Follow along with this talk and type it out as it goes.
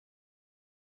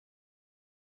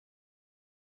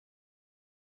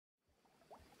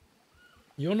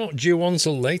You're not due on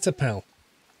till later, pal.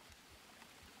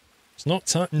 It's not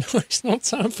time. No, it's not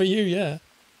time for you yet.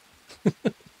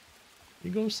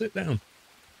 You go and sit down.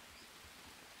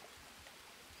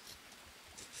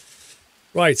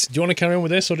 Right, do you want to carry on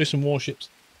with this or do some warships?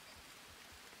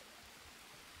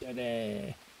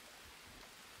 Ta-da.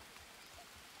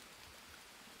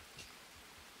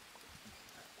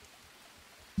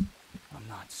 I'm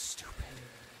not stupid.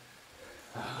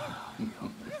 Oh, you're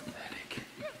pathetic.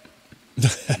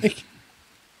 Pathetic?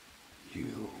 You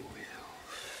will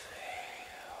fail.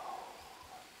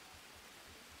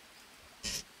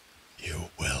 You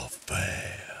will fail.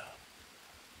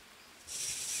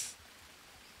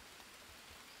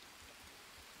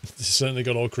 This certainly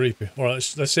got all creepy.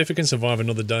 Alright, let's see if we can survive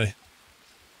another day.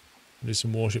 We'll do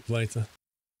some warship later.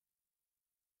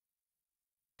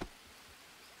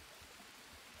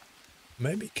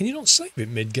 Maybe, can you not save it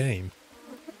mid-game?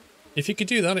 If you could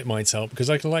do that, it might help, because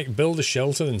I can, like, build a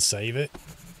shelter and save it.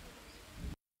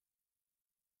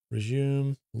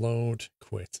 Resume, load,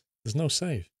 quit. There's no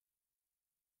save.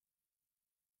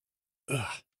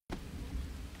 Ugh.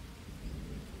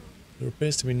 There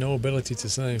appears to be no ability to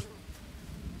save.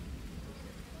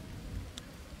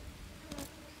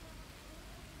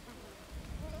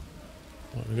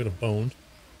 Right, we've got a bone.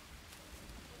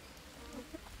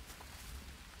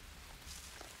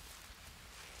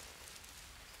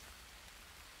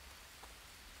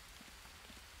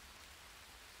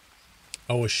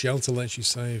 Oh, a shelter lets you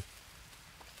save.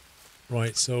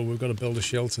 Right, so we've got to build a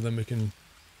shelter, then we can...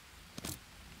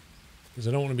 Because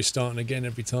I don't want to be starting again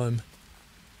every time.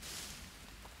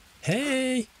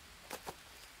 Hey!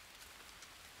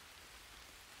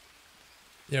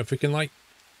 Yeah, if we can, like...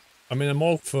 I mean, I'm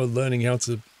all for learning how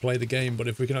to play the game, but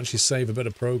if we can actually save a bit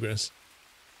of progress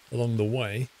along the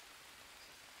way...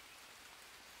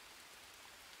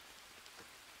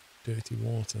 Dirty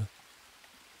water.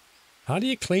 How do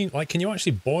you clean... Like, can you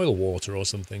actually boil water or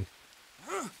something?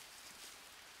 At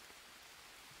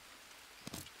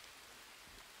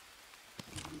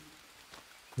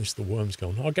least the worm's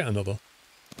gone. I'll get another.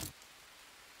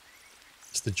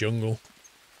 It's the jungle.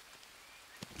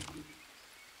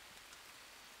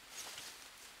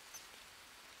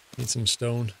 Need some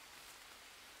stone.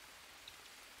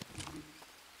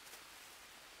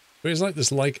 But it's like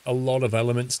there's like a lot of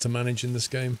elements to manage in this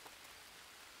game.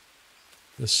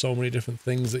 There's so many different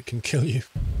things that can kill you.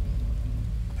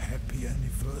 Happy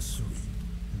anniversary,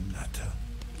 Nutter.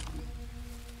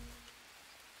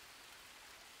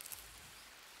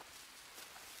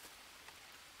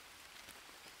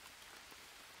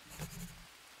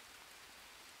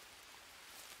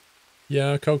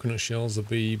 Yeah, coconut shells will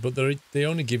be, but they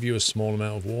only give you a small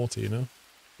amount of water, you know?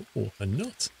 Oh, a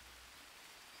nut.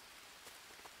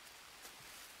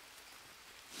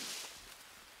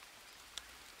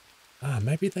 Ah,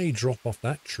 maybe they drop off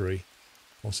that tree,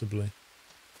 possibly.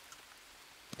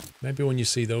 Maybe when you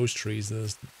see those trees,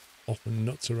 there's often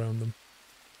nuts around them.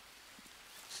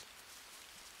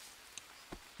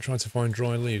 I'm trying to find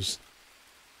dry leaves.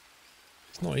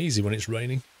 It's not easy when it's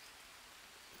raining.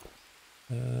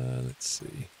 Let's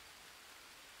see.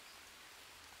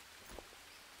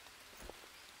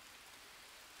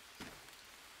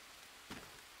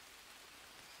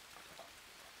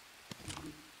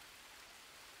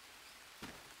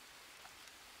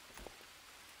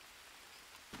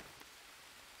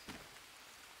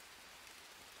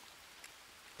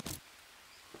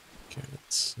 Okay,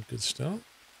 that's a good start.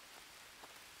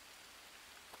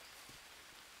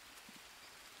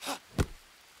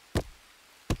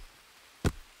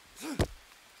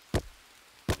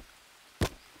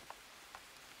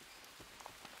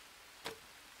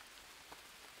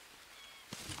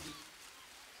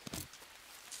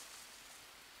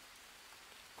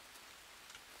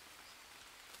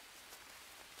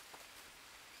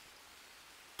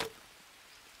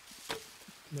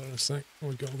 Hold on a sec,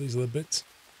 we've got all these other bits.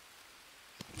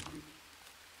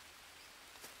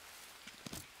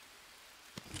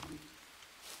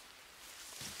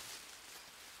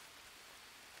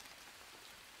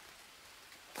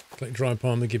 Collect dry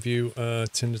palm, they give you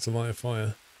tinder to light a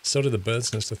fire. So do the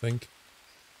bird's nest, I think.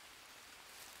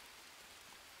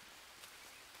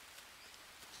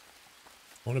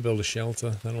 I want to build a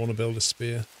shelter, then I want to build a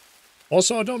spear.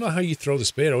 Also, I don't know how you throw the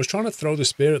spear. I was trying to throw the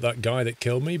spear at that guy that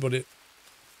killed me, but it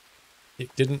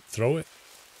didn't throw it.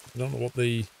 I don't know what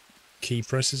the key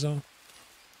presses are.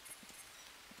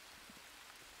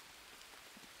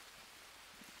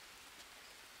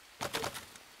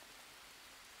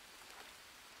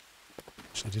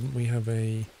 Actually, didn't we have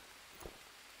a...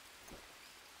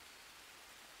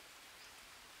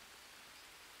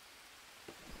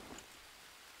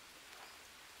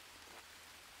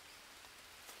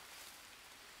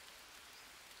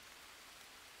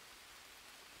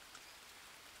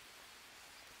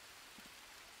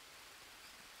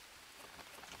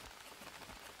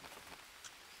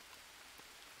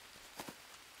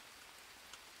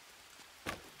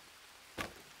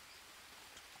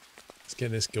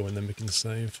 get this going, then we can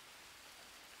save.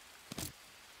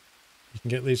 You can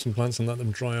get leaves and plants and let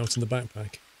them dry out in the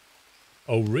backpack.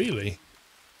 Oh, really?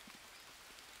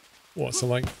 What, so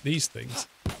like these things?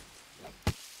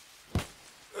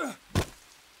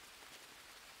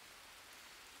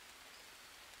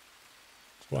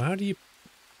 Well, how do you...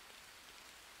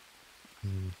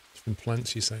 Different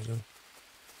plants, you say, though?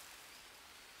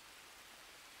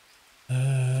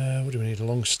 What do we need? A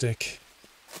long stick.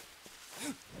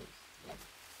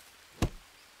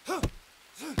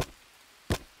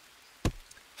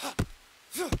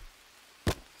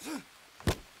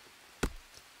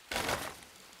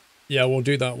 Yeah, we'll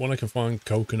do that. When I can find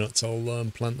coconuts, I'll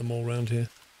plant them all around here.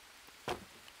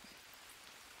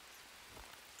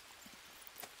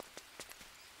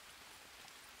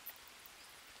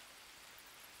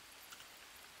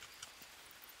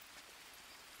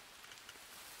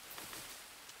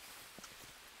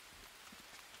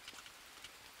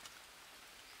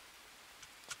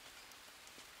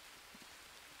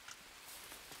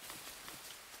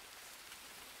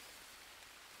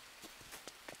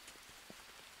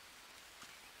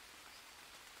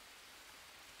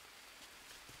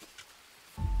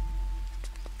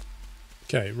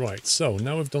 Okay, right, so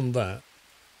now we've done that.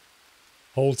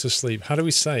 Hold to sleep. How do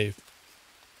we save?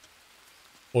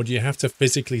 Or do you have to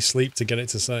physically sleep to get it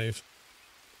to save?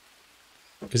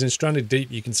 Because in Stranded Deep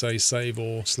you can say save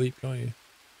or sleep, can't you?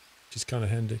 Which is kind of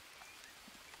handy.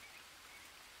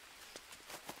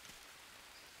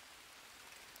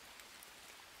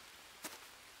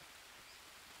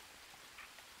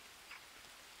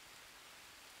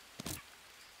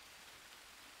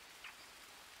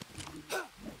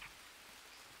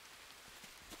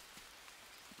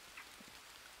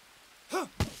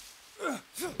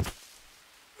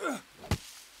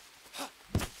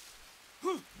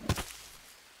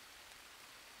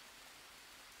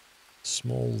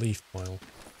 Small leaf pile.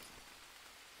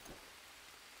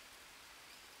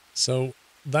 So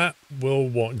that will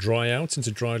what, dry out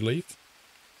into dried leaf?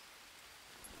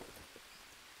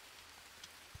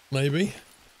 Maybe.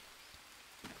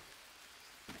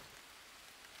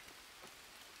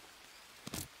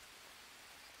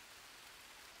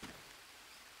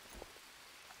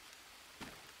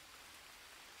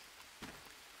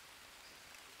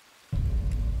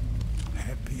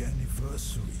 Happy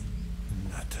anniversary,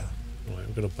 Nutter. Right,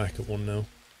 we've got to back up one now.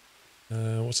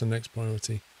 What's the next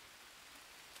priority?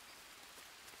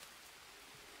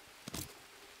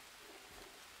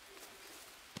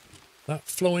 That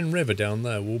flowing river down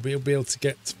there, we'll be able to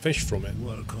get fish from it.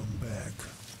 Welcome back,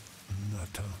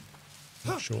 Nutter.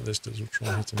 Not sure what this does, we'll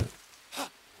try hitting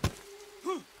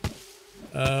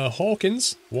it.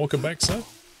 Hawkins, welcome back, sir.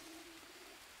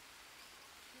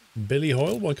 Billy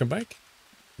Hoyle, welcome back.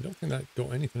 I don't think that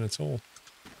got anything at all.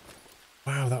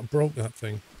 Wow, that broke that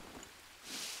thing.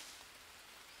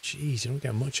 Jeez, you don't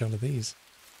get much out of these.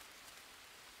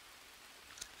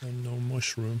 And no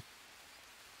mushroom.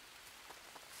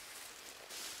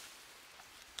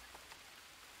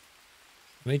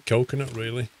 I need coconut,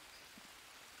 really.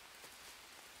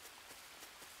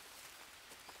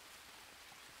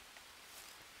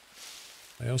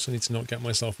 I also need to not get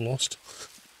myself lost.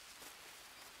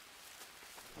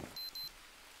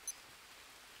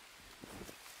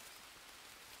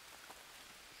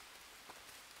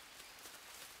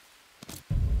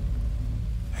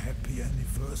 Happy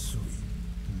anniversary,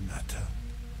 Nutter.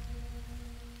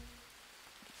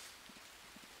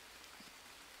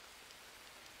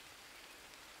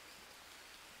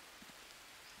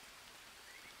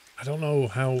 I don't know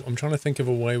how... I'm trying to think of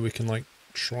a way we can, like,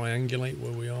 triangulate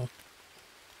where we are.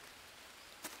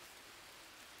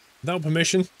 Without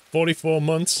permission, 44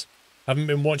 months. Haven't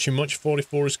been watching much.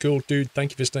 44 is cool. Dude,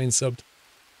 thank you for staying subbed.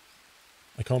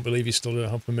 I can't believe you still don't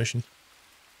have permission.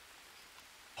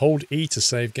 Hold E to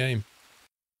save game.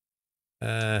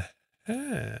 There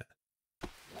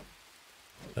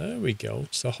we go.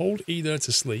 So hold E there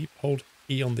to sleep. Hold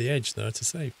E on the edge there to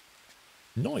save.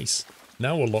 Nice.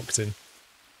 Now we're locked in.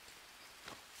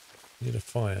 Need a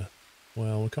fire.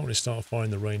 Well, we can't really start a fire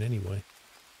in the rain anyway.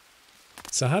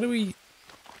 So how do we...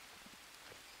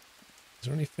 Is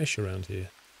there any fish around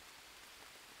here?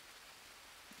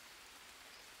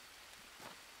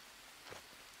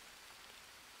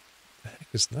 The heck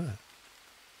is that?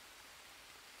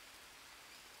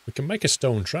 We can make a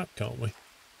stone trap, can't we?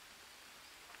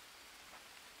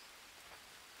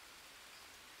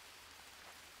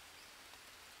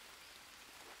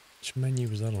 Which menu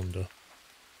was that under?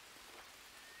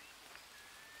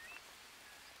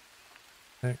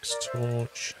 Axe,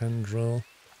 torch, hand drill.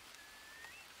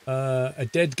 A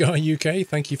dead guy UK,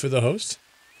 thank you for the host.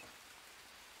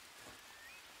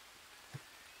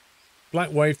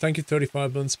 Black Wave, thank you,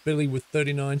 35 months. Billy with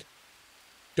 39.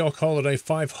 Doc Holiday,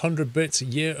 500 bits.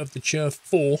 Year of the Chair,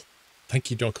 4.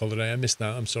 Thank you, Doc Holiday. I missed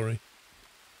that. I'm sorry.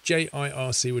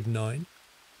 JIRC with 9.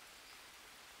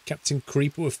 Captain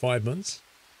Creeper with 5 months.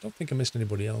 Don't think I missed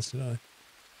anybody else, did I?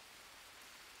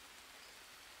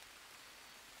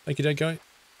 Thank you, Dead Guy.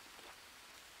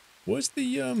 Where's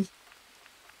the, oh,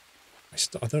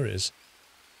 there it is.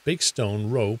 Big stone,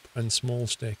 rope, and small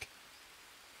stick.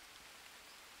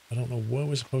 I don't know where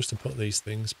we're supposed to put these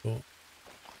things, but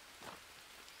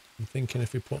I'm thinking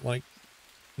if we put, like,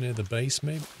 near the base,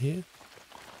 maybe here.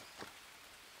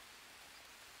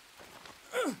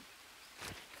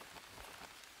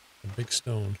 A big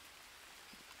stone.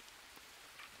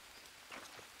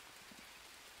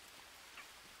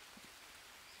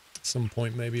 At some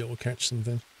point, maybe it will catch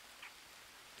something.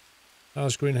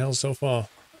 How's Green Hell so far?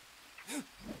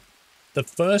 The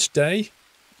first day,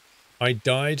 I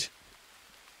died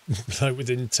like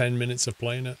within 10 minutes of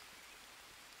playing it.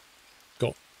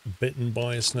 Got bitten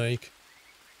by a snake.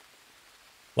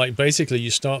 Like basically, you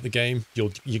start the game,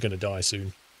 you're gonna die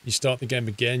soon. You start the game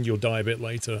again, you'll die a bit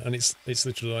later, and it's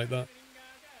literally like that.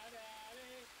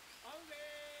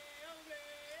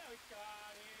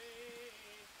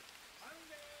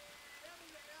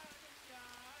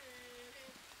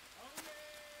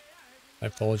 I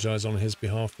apologise on his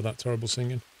behalf for that terrible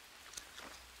singing.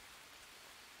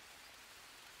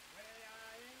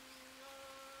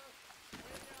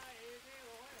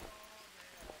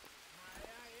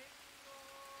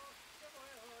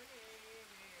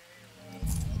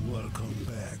 Welcome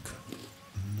back,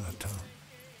 Nutter.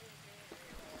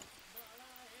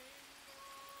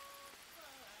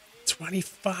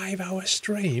 25-hour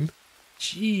stream?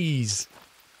 Jeez.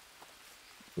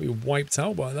 We were wiped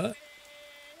out by that.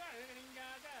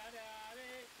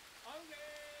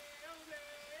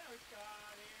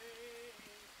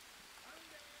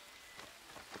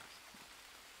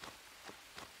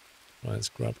 Right, let's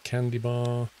grab candy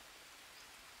bar.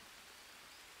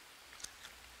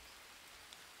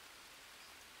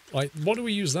 Like, what do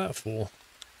we use that for?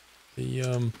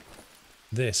 The,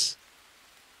 this.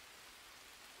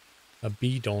 A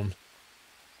bidon.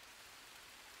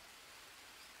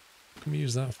 What can we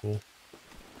use that for?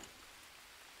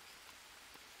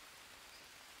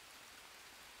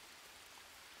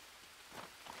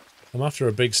 I'm after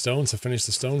a big stone to finish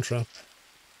the stone trap.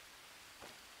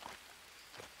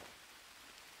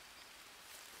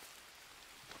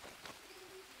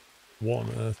 What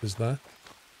on earth is that?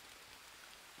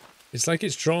 It's like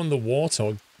it's drawn the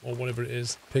warthog, or whatever it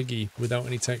is, piggy, without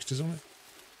any textures on it.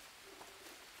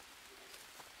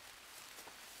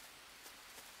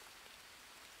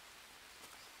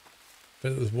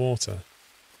 But there's water.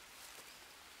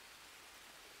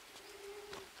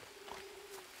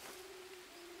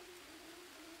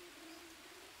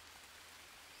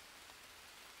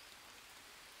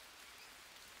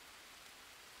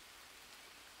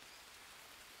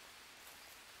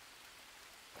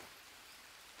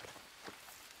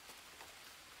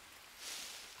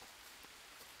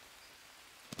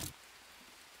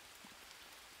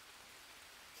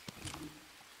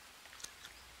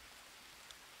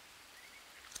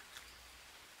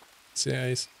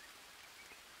 CIs.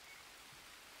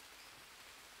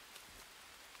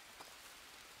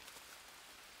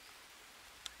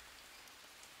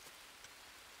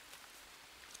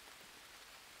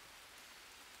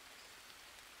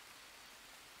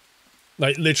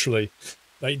 Like, literally,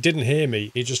 like, it didn't hear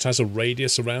me. It just has a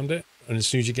radius around it. And as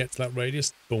soon as you get to that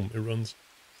radius, boom, it runs.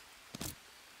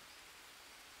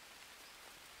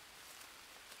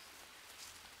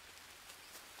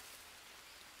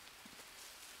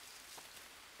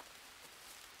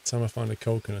 Time I find a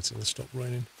coconut, it'll stop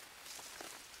raining.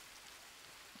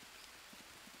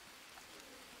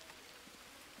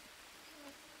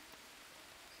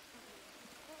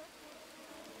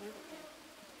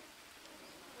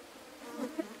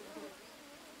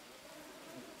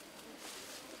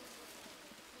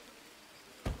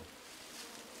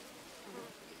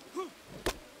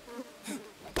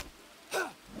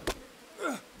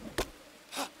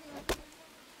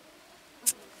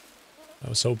 I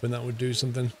was hoping that would do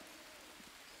something.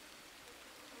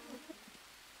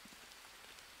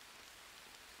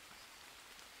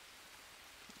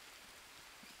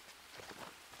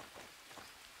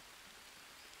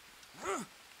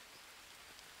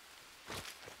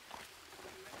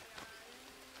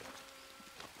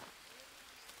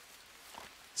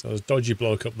 So there's a dodgy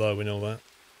bloke up there, we know that.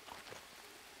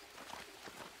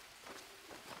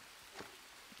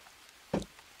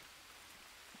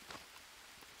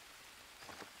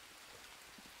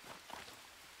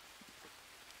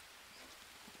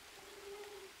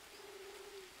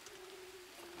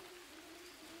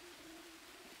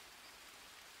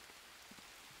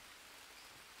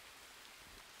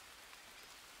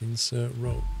 Insert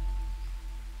rope.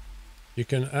 You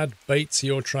can add bait to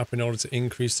your trap in order to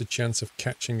increase the chance of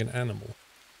catching an animal.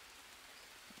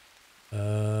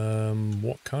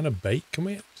 What kind of bait can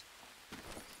we add?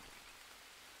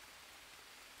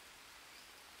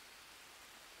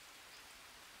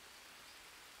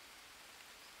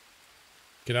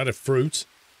 You can add a fruit.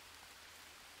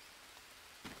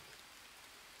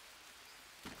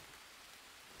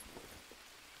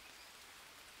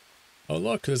 Oh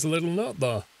look, there's a little nut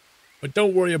there. But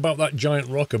don't worry about that giant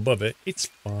rock above it. It's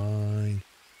fine.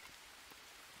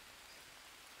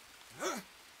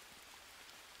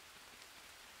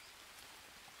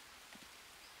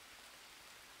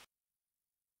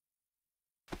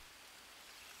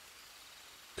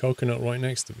 Coconut right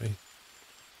next to me.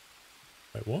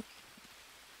 Wait, what?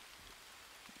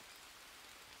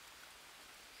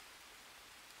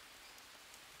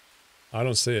 I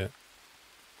don't see it.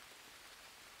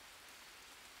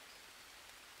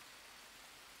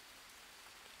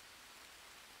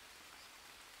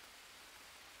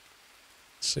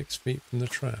 Six feet from the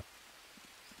trap.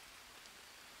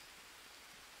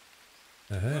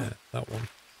 Aha, that one.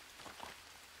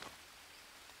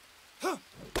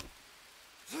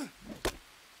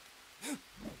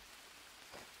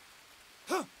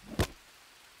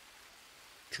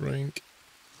 Drink.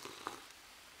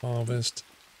 Harvest.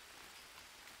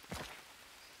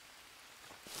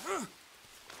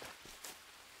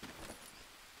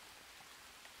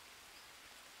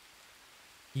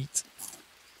 Eat.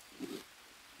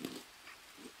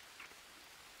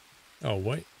 Oh,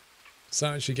 wait. Does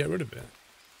that actually get rid of it?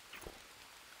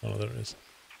 Oh, there it is.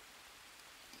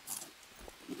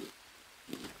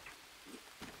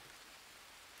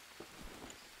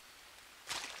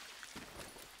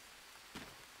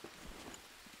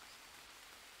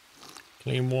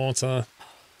 Clean water.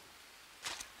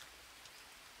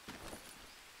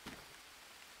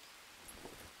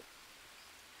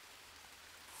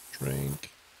 Drink.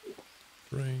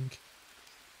 Drink.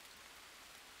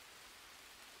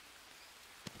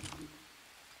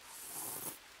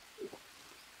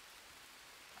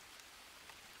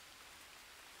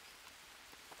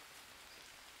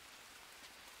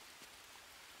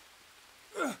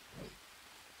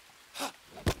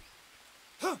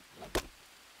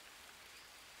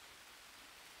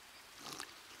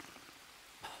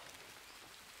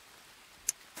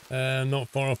 Not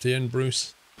far off the end,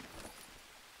 Bruce.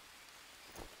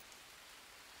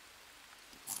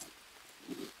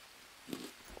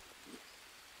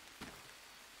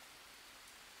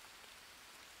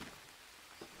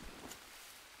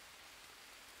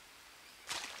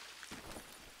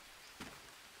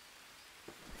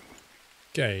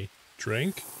 Okay,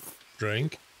 drink,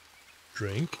 drink,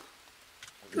 drink,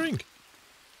 drink.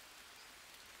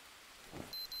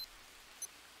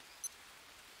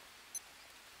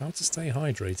 How to stay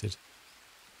hydrated.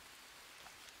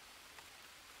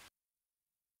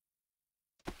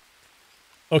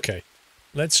 Okay,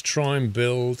 let's try and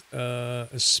build a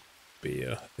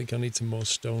spear. I think I need some more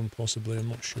stone, possibly. I'm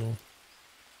not sure.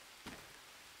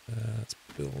 Let's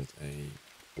build a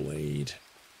blade.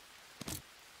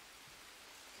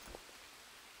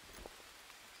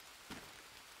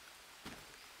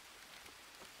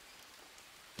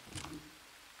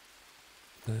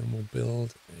 Then we'll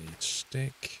build a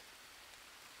stick,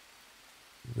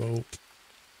 rope,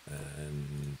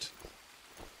 and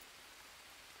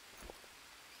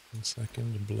one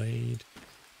second, a blade.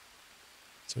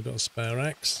 So we've got a spare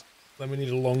axe. Then we need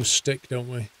a long stick, don't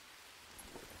we?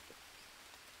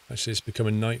 Actually, it's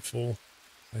becoming nightfall,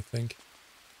 I think.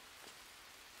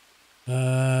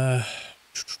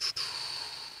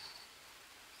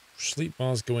 Sleep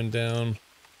bar's going down.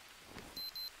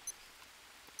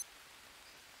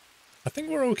 I think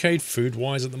we're okay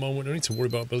food-wise at the moment. Don't need to worry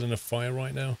about building a fire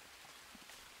right now.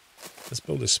 Let's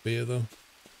build a spear, though.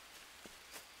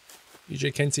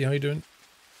 EJ Kenty, how you doing?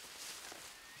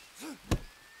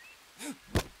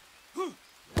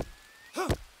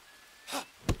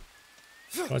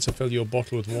 Try to fill your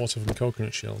bottle with water from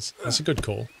coconut shells. That's a good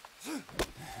call. I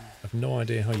have no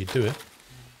idea how you do it.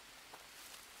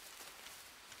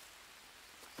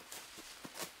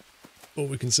 But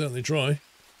we can certainly try.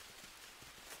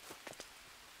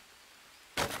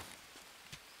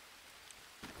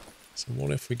 So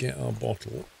what if we get our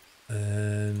bottle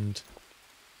and...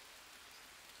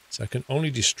 So I can only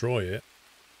destroy it.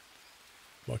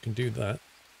 But I can do that.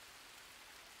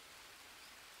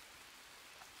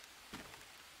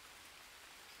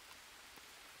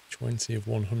 $20 of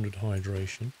 100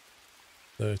 hydration.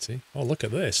 30. Oh, look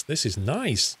at this. This is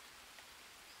nice.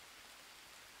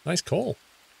 Nice call.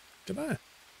 Look at that.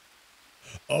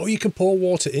 Oh, you can pour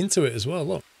water into it as well,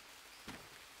 look.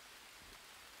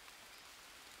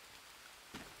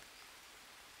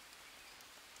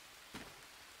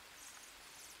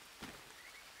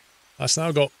 That's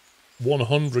now got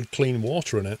 100 clean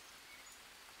water in it.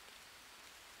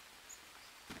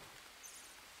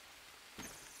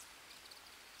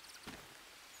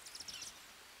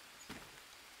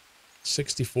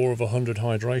 $64 of 100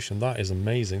 hydration. That is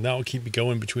amazing. That'll keep me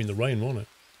going between the rain, won't it?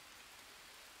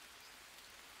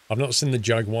 I've not seen the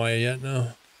Jaguar yet, no.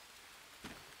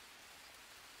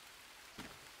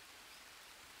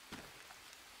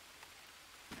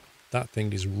 That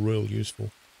thing is real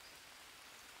useful.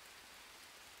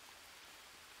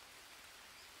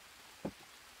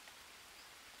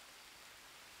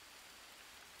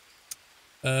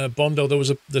 Bondo, there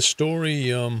was the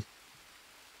story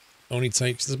only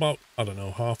takes, there's about, I don't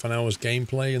know, half an hour's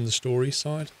gameplay in the story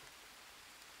side.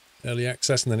 Early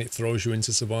access, and then it throws you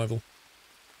into survival.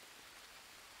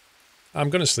 I'm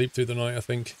going to sleep through the night, I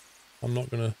think. I'm not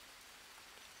going to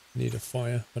need a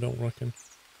fire, I don't reckon.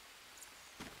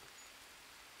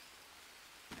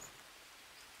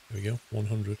 There we go,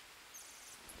 100.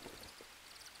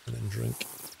 And then drink.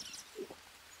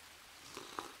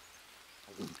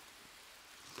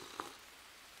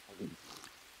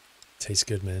 Tastes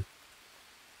good, man.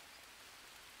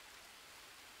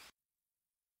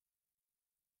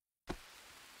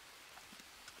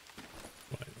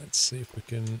 Right, let's see if we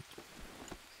can...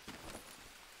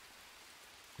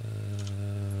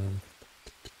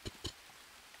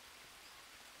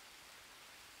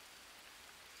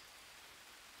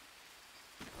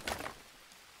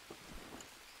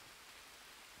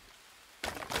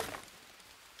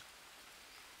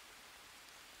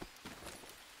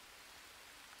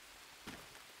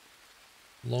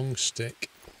 long stick.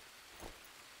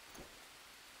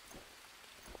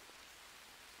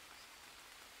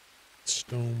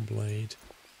 Stone blade.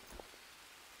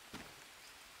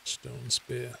 Stone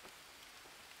spear.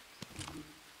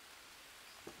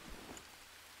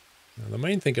 Now, the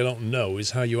main thing I don't know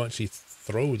is how you actually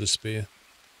throw the spear.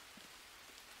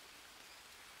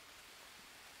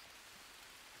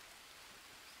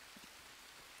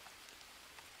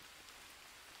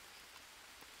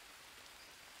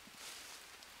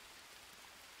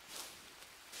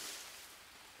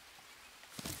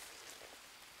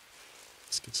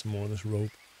 Let's get some more of this rope.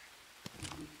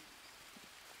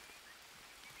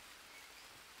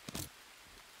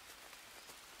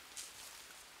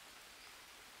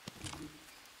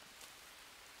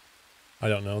 I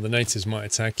don't know, the natives might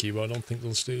attack you, but I don't think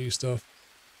they'll steal your stuff.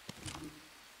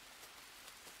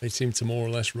 They seem to more or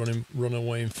less run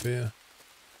away in fear.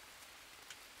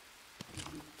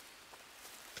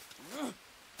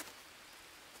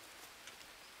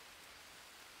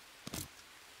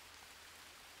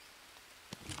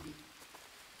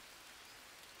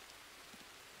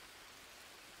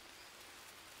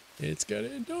 It's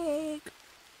getting dark.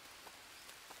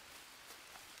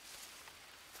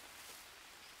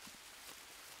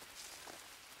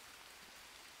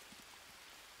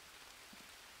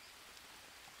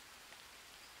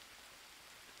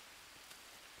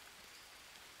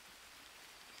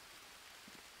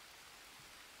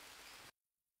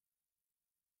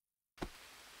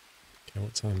 Okay,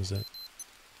 what time is it?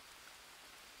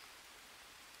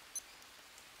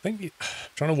 I think I'm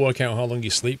trying to work out how long you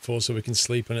sleep for so we can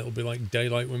sleep and it'll be like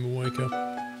daylight when we wake up.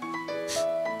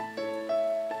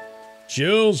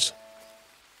 Jules!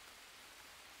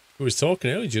 We was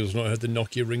talking earlier, Jules. Not heard the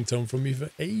Nokia ringtone from you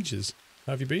for ages.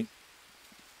 How have you been?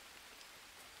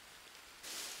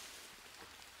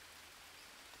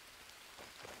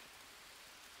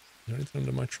 Is there anything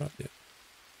under my trap yet?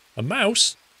 A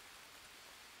mouse?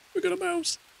 We got a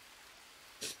mouse.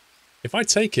 If I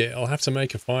take it, I'll have to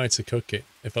make a fire to cook it.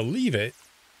 If I leave it,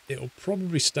 it'll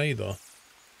probably stay there.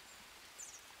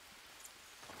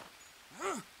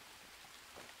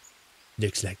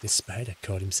 Looks like the spider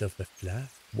caught himself a fly.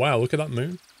 Wow, look at that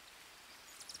moon.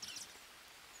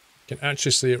 You can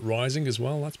actually see it rising as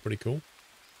well. That's pretty cool.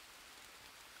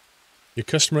 Your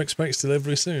customer expects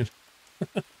delivery soon.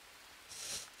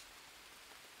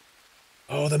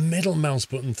 Oh, the middle mouse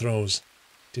button throws.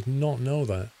 Did not know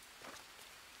that.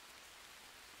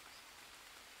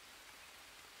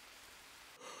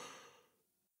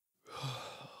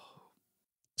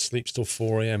 Sleeps till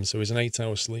 4 AM, so he's an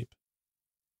 8-hour sleep.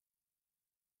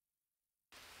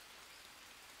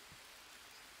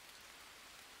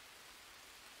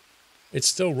 It's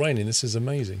still raining. This is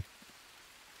amazing.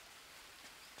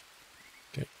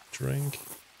 Okay, drink,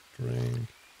 drink,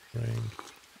 drink,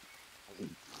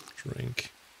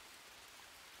 drink.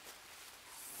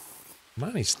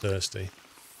 Man, he's thirsty.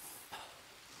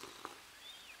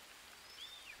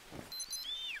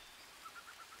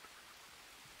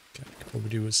 Okay, could probably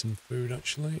do with some food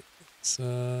actually. It's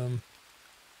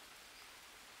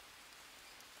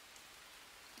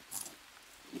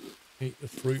Eat the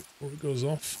fruit before it goes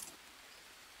off.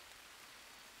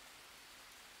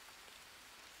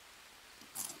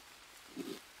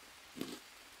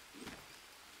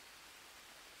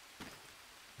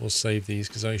 We'll save these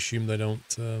because I assume they don't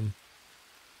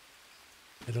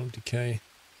decay.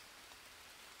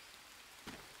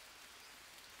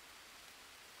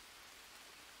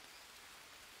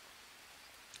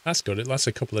 That's good. It lasts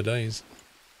a couple of days.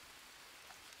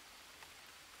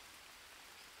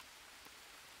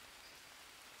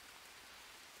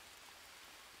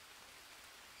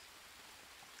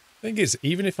 Thing is,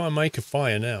 even if I make a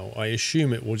fire now, I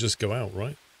assume it will just go out,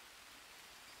 right?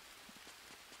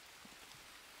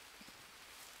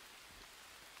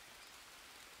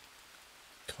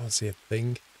 Can't see a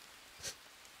thing.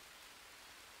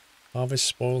 Harvest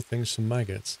spoiled things from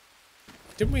maggots.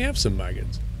 Didn't we have some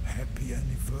maggots? Happy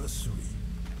anniversary,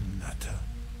 Nutter.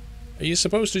 Are you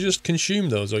supposed to just consume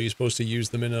those, or are you supposed to use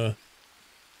them in a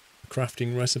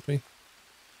crafting recipe?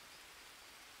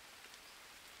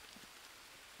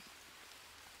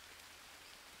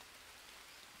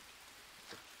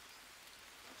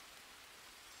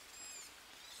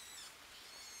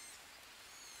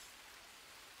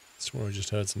 I swore I just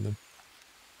heard something.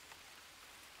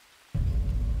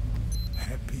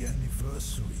 Happy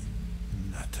anniversary,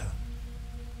 Nutter.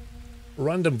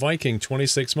 Random Viking,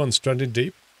 26 months, stranded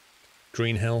deep.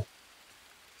 Green Hell.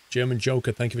 German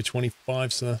Joker, thank you for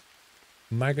 25, sir.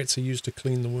 Maggots are used to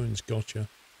clean the wounds, gotcha.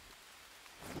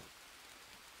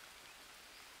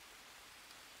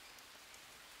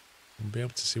 I'll be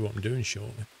able to see what I'm doing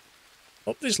shortly.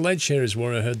 Up this ledge here is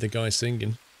where I heard the guy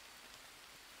singing.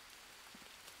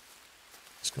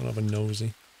 Just gonna have a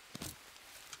nosy.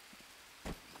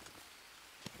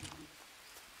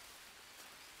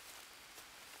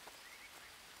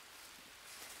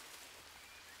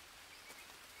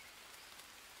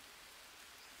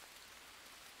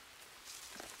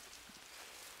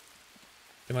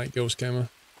 Good night, Ghost Gamer.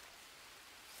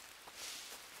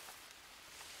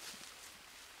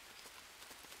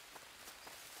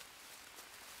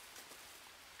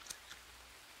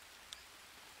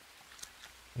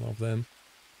 Love them.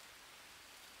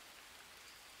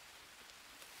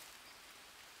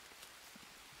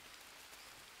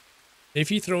 If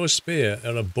you throw a spear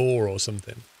at a boar or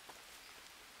something,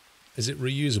 is it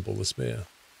reusable, the spear?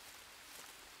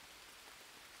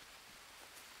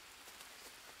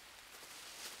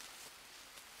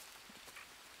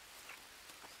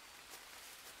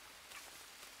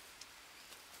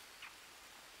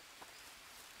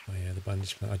 Oh yeah, the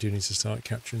bandage plant. I do need to start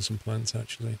capturing some plants,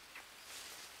 actually.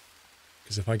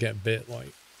 Because if I get bit,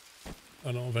 like,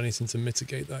 I don't have anything to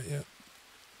mitigate that yet.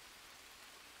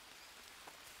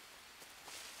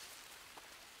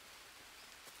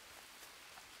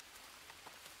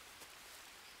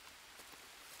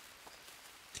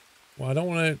 Well, I don't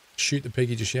want to shoot the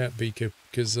piggy just yet, Beaker,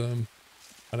 because I'd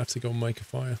have to go and make a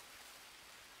fire.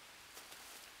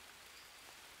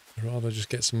 I'd rather just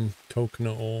get some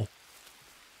coconut or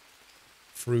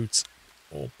fruit,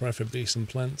 or preferably some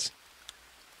plants.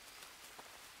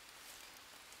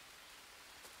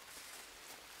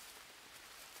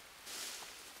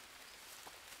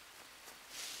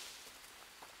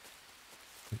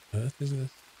 What earth is this?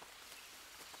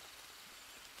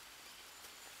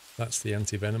 That's the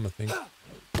anti-venom, I think.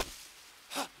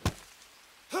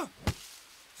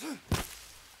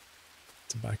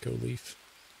 Tobacco leaf.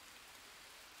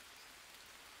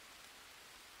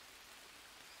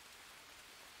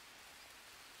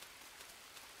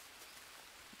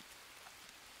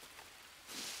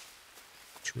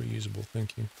 It's reusable,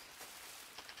 thank you.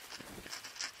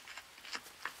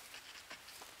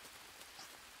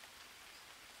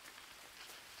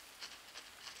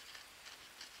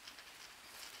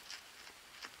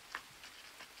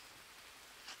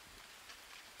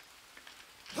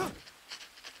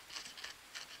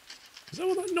 Is that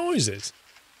what that noise is?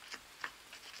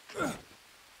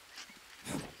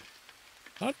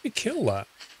 How did we kill that?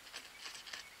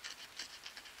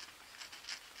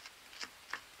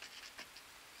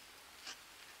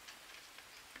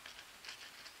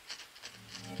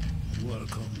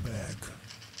 Welcome back,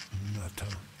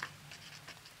 Nutter.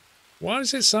 Why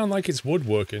does it sound like it's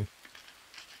woodworking?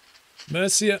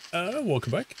 Mercia,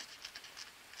 welcome back.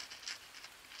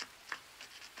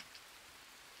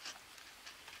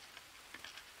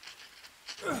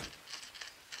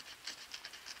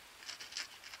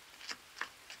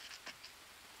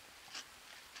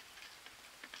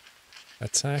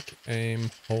 Attack,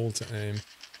 aim, hold to aim.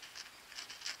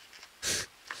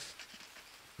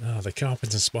 Ah, the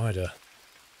carpenter spider.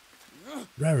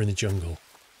 Rare in the jungle.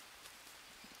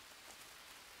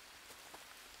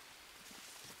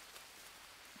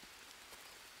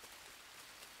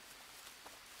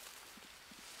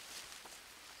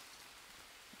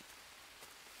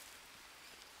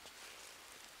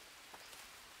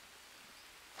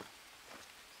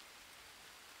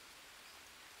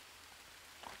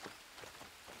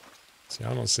 See,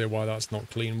 I don't see why that's not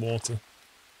clean water.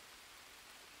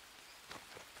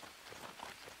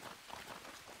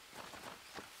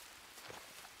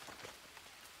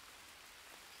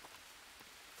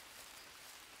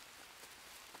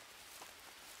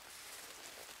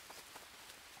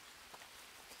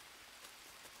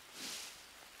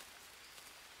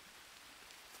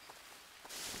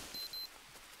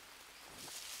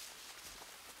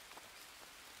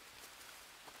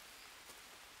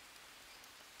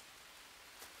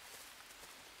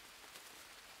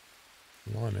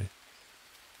 Blimey.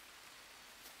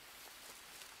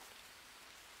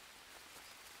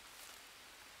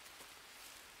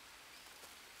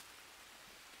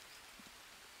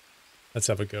 Let's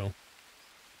have a go.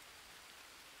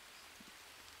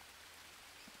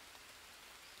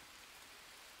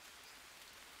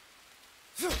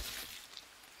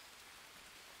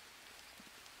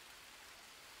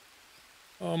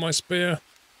 Oh, my spear.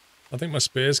 I think my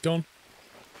spear's gone.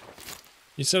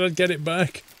 You said I'd get it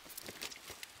back.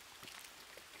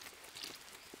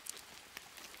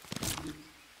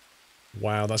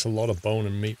 Wow, that's a lot of bone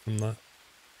and meat from that.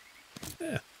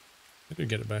 Yeah, I could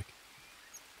get it back.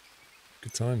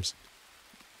 Good times.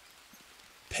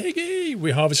 Piggy!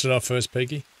 We harvested our first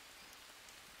piggy.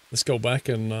 Let's go back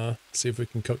and see if we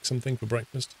can cook something for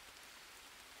breakfast.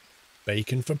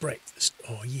 Bacon for breakfast.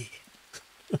 Oh, yeah.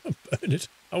 Bernard.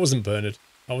 I wasn't Bernard.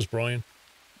 I was Brian.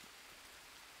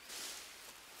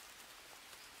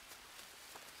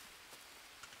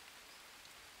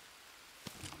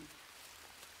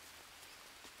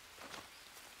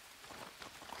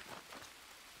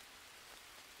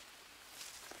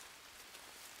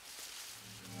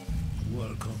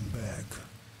 Welcome back,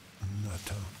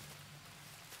 Nutter.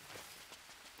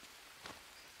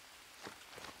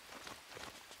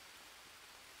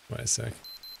 Wait a sec.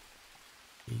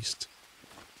 East.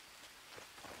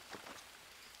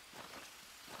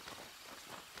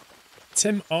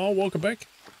 Tim R, welcome back.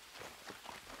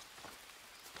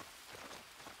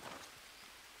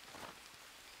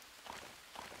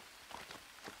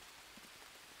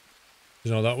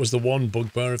 You know, that was the one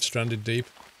bugbear of Stranded Deep.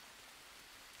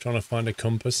 Trying to find a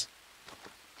compass.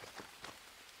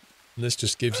 And this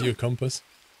just gives you a compass.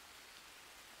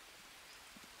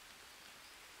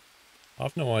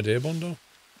 I've no idea, Bondo.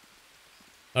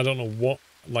 I don't know what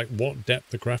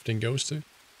depth the crafting goes to.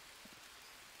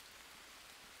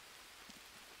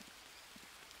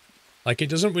 Like, it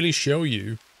doesn't really show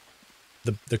you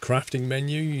the crafting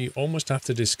menu. You almost have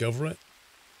to discover it.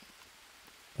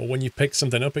 Or when you pick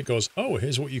something up, it goes, oh,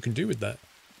 here's what you can do with that.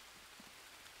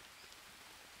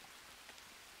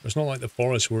 It's not like the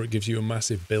forest where it gives you a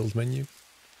massive build menu.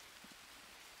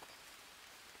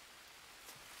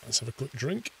 Let's have a quick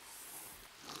drink.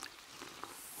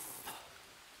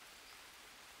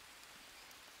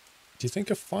 Do you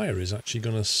think a fire is actually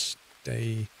going to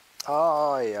stay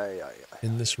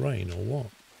in this rain or what?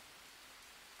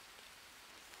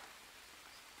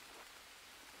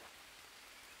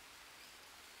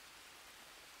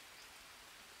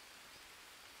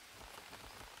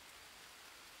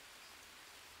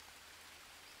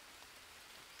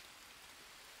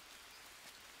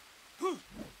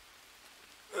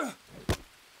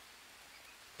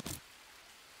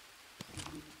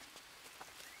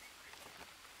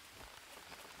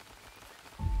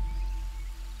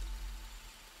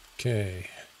 Okay,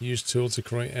 use tool to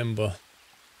create ember.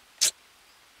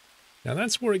 Now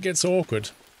that's where it gets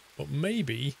awkward, but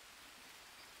maybe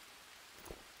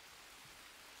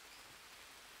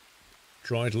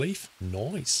dried leaf?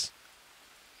 Nice.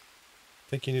 I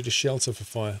think you need a shelter for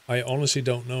fire. I honestly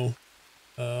don't know.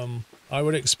 I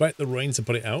would expect the rain to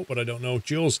put it out, but I don't know.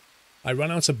 Jules, I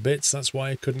ran out of bits, that's why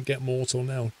I couldn't get more till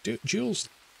now. Jules,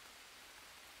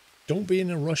 don't be in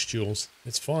a rush, Jules.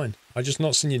 It's fine. I just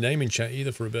not seen your name in chat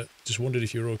either for a bit. Just wondered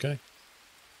if you were okay.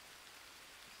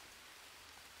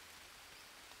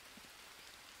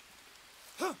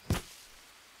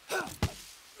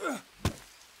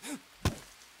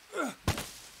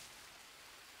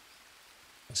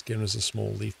 That's given us a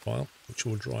small leaf pile, which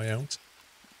will dry out.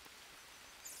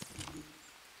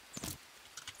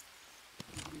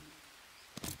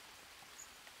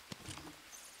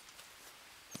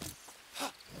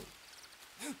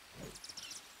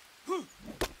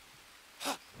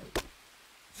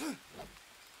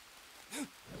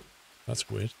 That's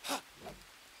weird.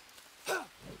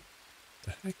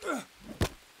 The heck?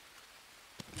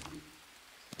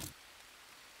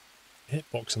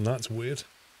 Hitbox and that's weird.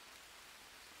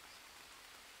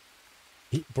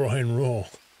 Eat Brian raw.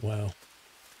 Wow.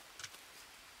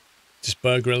 Just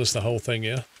Bear Grylls the whole thing,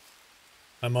 yeah?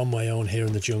 I'm on my own here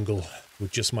in the jungle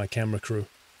with just my camera crew.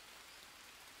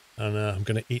 And I'm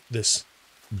going to eat this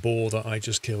boar that I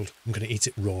just killed. I'm going to eat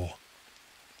it raw.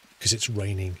 Because it's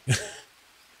raining.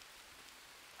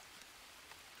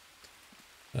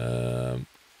 Right,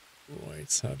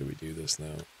 how do we do this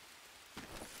now?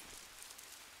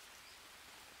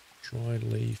 Dried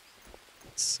leaf.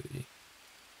 Let's see.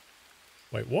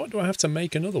 Wait, what? Do I have to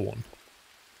make another one?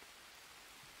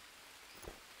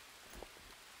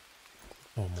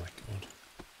 Oh my god.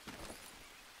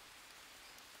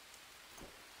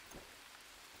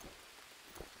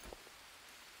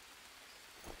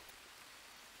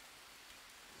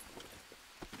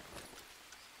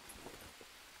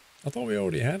 I thought we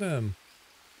already had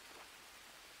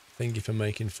thingy for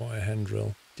making fire hand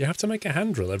drill. Do you have to make a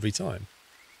hand drill every time?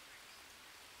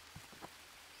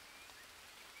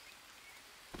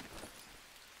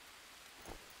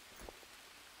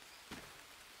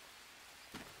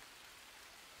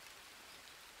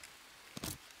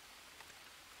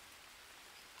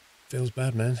 Feels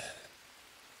bad, man.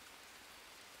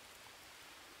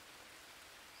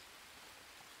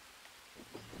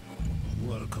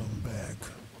 Welcome back,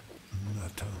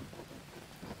 Nutter.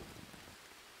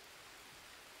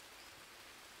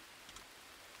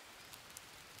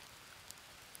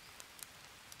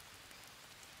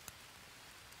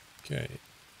 Okay.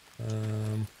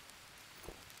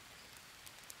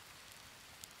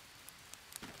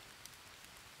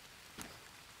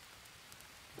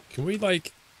 Can we,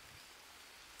 like...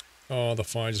 Oh, the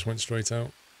fire just went straight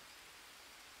out.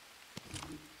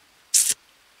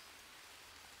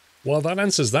 Well, that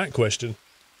answers that question.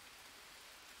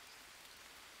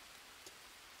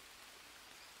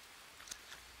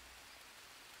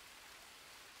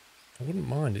 I wouldn't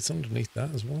mind. It's underneath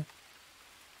that as well.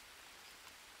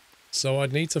 So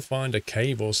I'd need to find a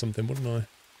cave or something, wouldn't I?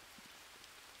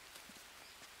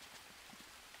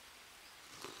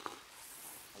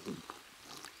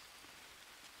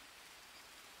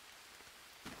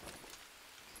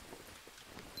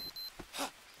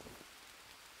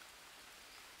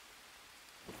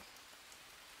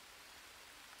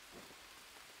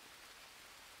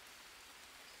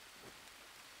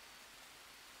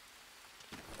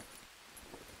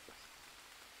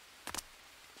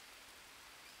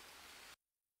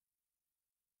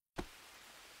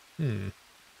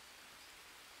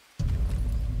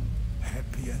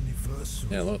 Happy anniversary.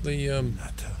 Yeah, look,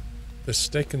 Nutter. the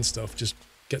stick and stuff just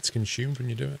gets consumed when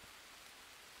you do it.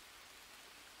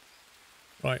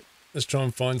 Right, let's try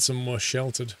and find some more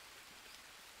sheltered.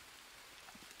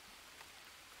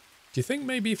 Do you think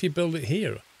maybe if you build it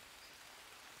here?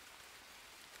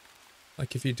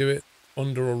 Like if you do it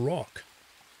under a rock?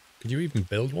 Could you even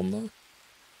build one there?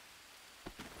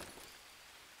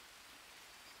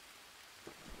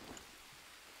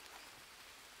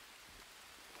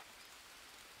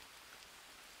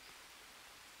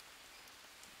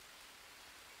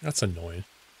 That's annoying.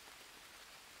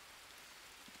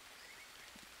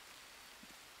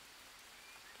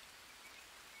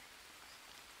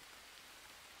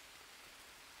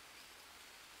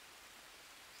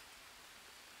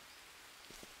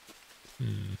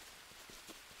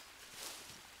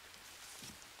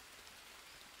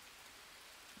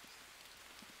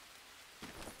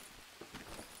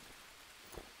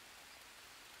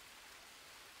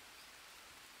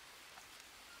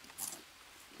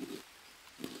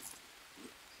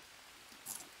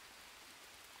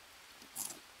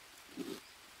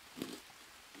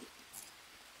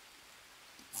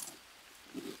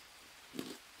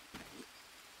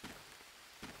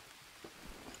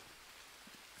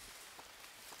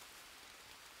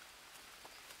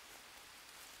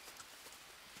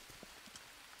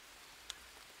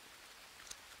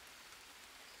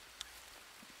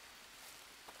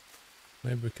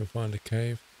 Maybe we can find a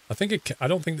cave. I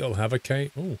don't think they'll have a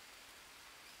cave. Oh.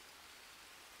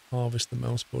 Harvest the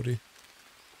mouse body.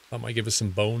 That might give us some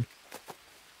bone.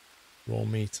 Raw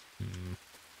meat.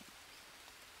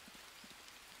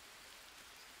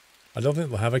 I don't think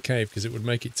they'll have a cave because it would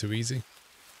make it too easy.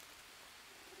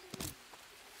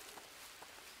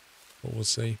 But we'll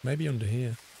see. Maybe under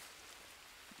here.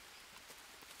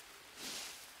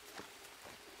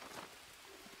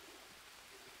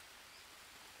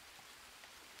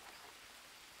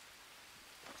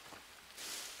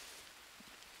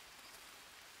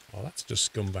 Oh, that's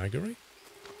just scumbaggery.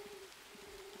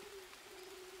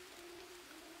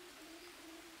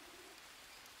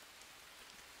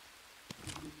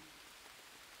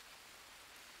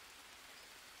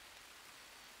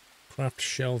 Craft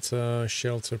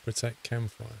shelter, protect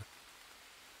campfire.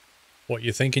 What,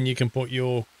 you're thinking you can put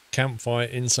your campfire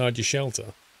inside your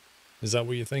shelter? Is that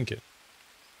what you're thinking?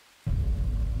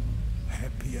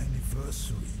 Happy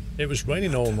anniversary. It was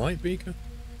raining all night, Beaker.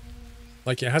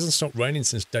 Like, it hasn't stopped raining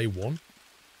since day one.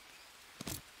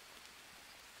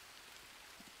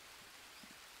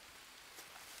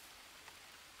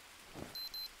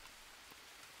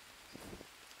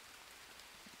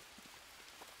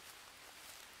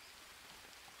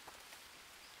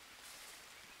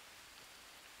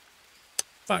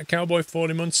 Fat cowboy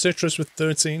 40 months, citrus with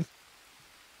 13.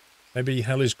 Maybe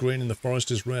hell is green and the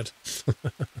forest is red.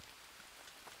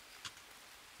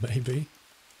 Maybe.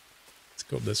 Let's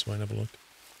go up this way and have a look.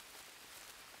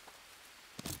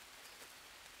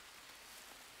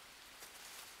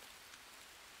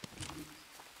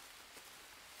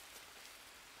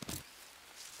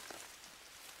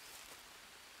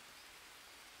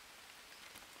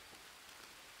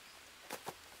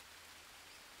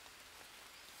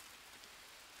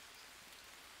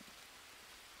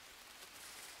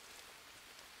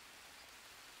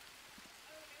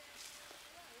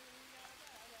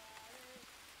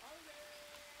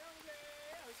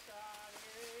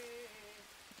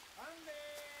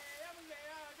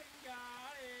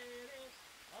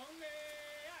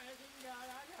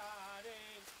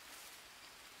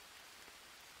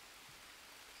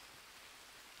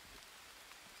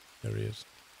 There he is.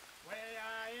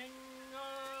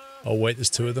 Oh wait,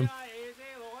 there's two of them.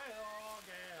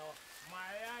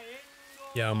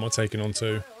 Yeah, I'm not taking on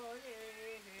two.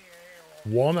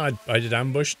 One I did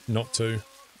ambush, not two.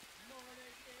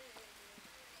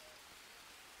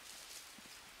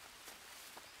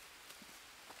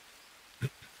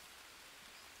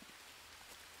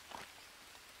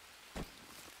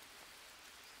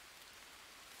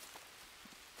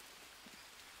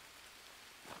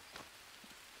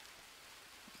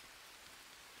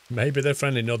 Maybe they're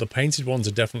friendly. No, the painted ones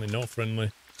are definitely not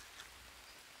friendly.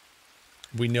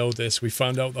 We know this. We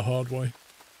found out the hard way.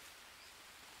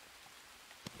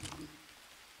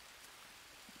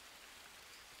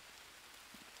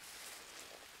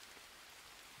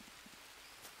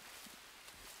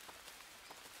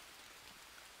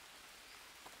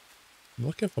 I'm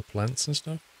looking for plants and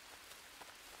stuff.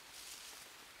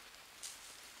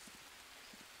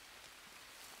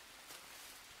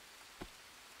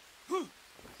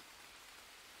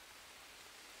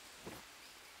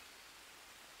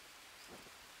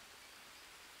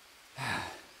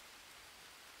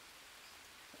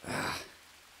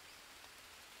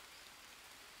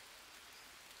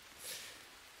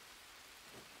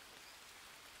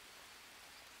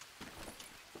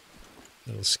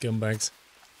 Little scumbags.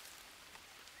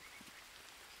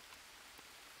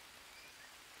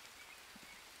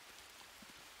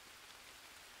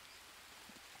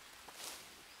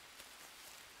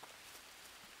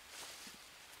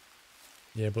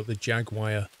 Yeah, but the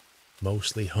jaguar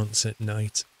mostly hunts at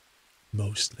night.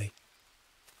 Mostly.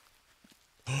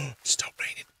 Oh, stop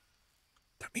raining.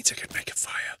 That means I could make a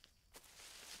fire.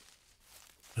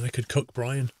 And I could cook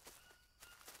Brian.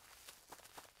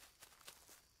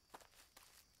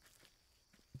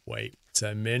 Wait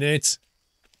a minute.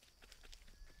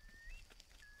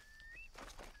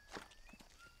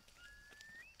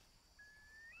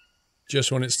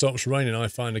 Just when it stops raining, I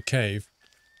find a cave.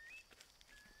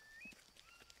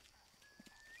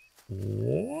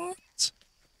 What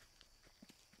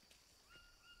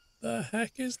the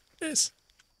heck is this?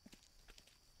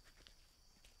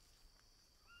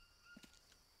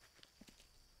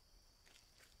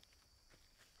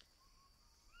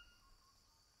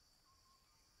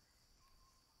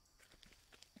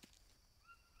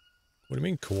 What do you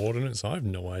mean coordinates? I have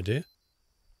no idea.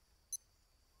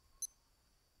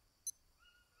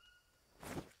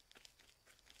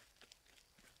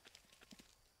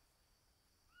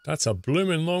 That's a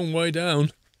blooming long way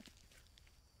down.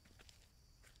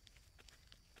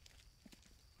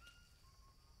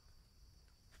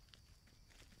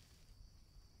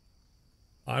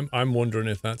 I'm wondering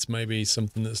if that's maybe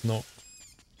something that's not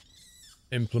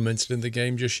implemented in the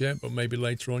game just yet, but maybe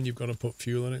later on you've got to put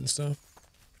fuel in it and stuff.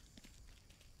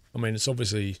 I mean, it's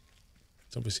obviously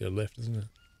a lift, isn't it?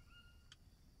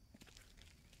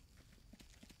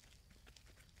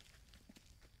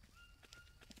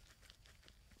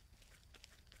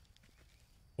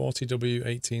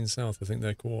 $40W18 south, I think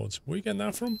they're coords. Where are you getting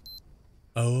that from?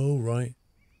 Oh, right.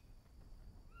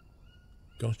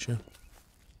 Gotcha.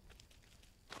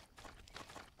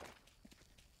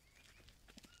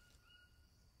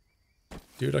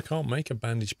 Dude, I can't make a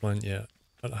bandage plant yet.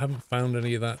 I haven't found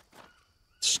any of that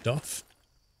stuff.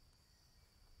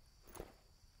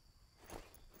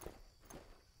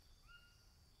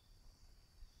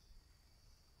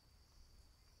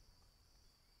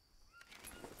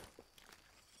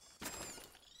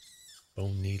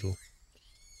 Bone needle.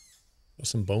 Got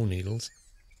some bone needles.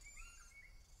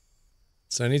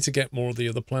 So I need to get more of the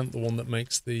other plant, the one that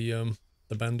makes the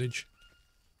bandage.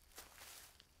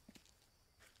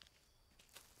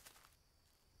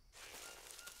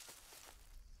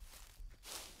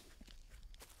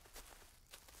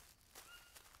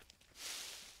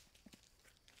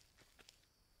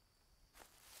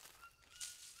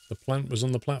 The plant was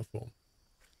on the platform.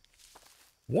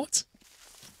 What?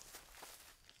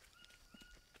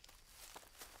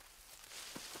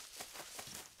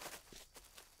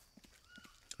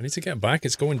 I need to get back.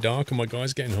 It's going dark and my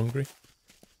guy's getting hungry.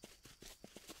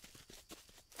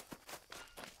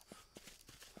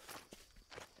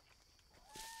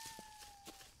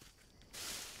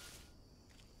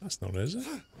 That's not it, is it?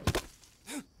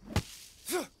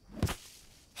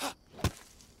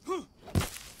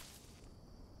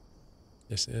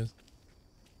 Yes, it is.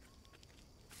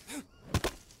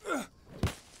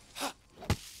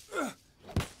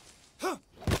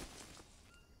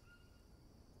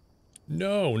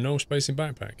 No, no space in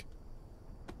backpack.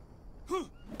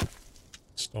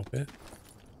 Stop it.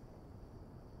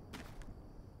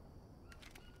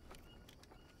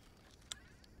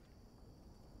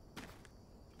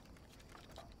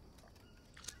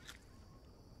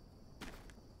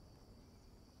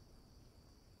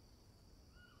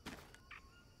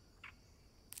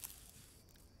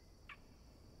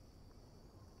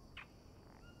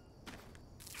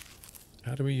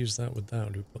 How do we use that with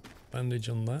that? Do we put the bandage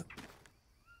on that?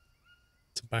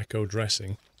 Tobacco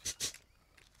dressing.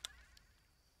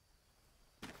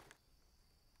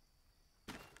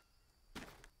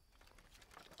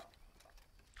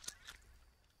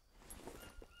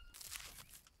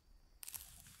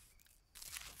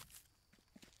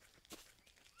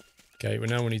 Okay, well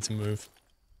now we need to move.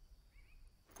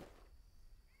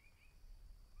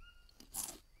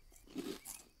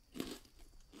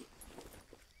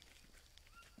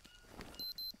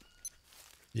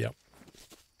 Yep.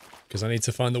 Because I need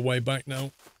to find the way back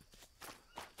now.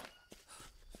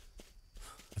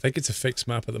 I think it's a fixed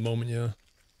map at the moment, yeah.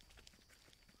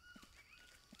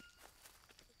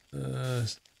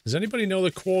 Does anybody know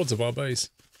the chords of our base?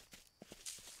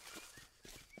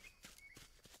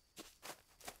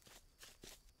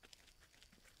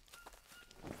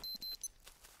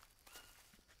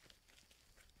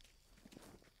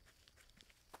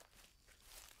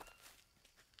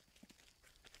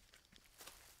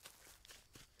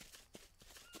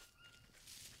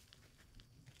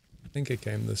 I think it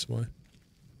came this way.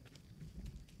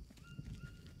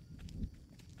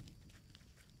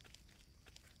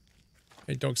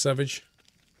 Hey, Dog Savage.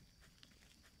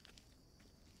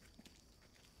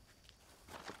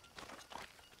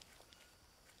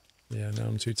 Yeah, now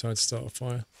I'm too tired to start a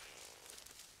fire.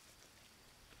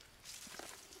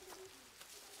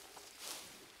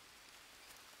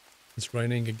 It's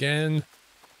raining again.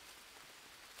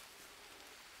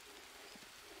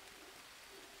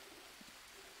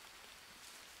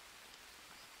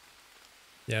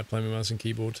 Yeah, playing with mouse and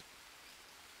keyboard.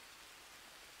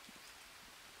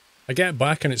 I get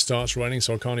back and it starts raining,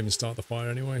 so I can't even start the fire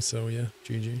anyway, so yeah,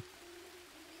 GG.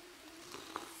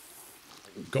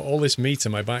 Got all this meat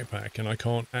in my backpack and I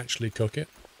can't actually cook it.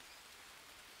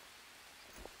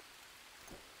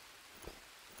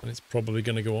 And it's probably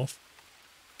going to go off.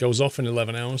 Goes off in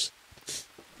 11 hours.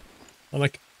 And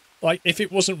like, if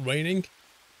it wasn't raining...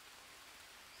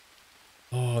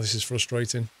 Oh, this is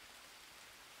frustrating.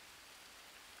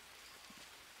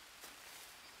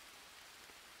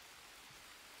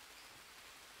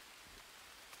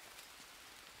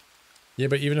 Yeah,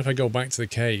 but even if I go back to the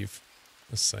cave...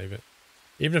 Let's save it.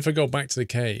 Even if I go back to the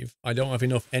cave, I don't have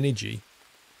enough energy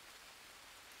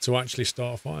to actually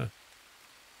start a fire.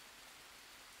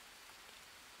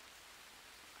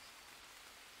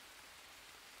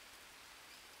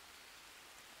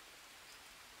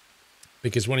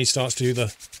 Because when he starts to do the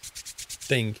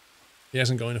thing, he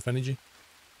hasn't got enough energy.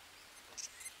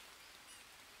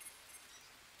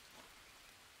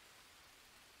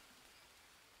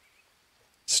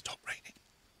 Stop raining.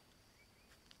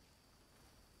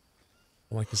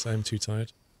 Like I say, I'm too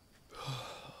tired.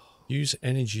 Use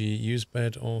energy, use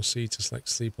bed or C to select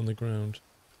sleep on the ground.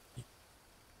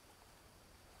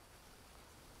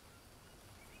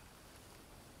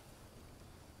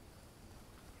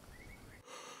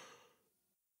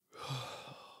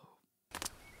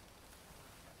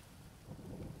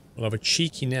 We'll have a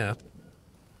cheeky nap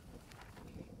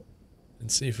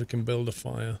and see if we can build a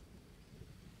fire.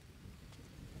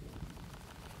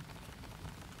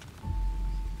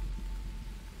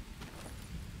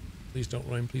 Please don't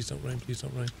rain, please don't rain, please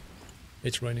don't rain.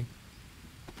 It's raining.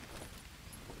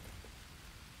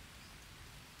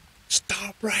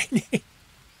 Stop raining!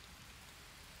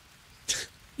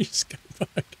 You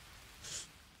scumbag.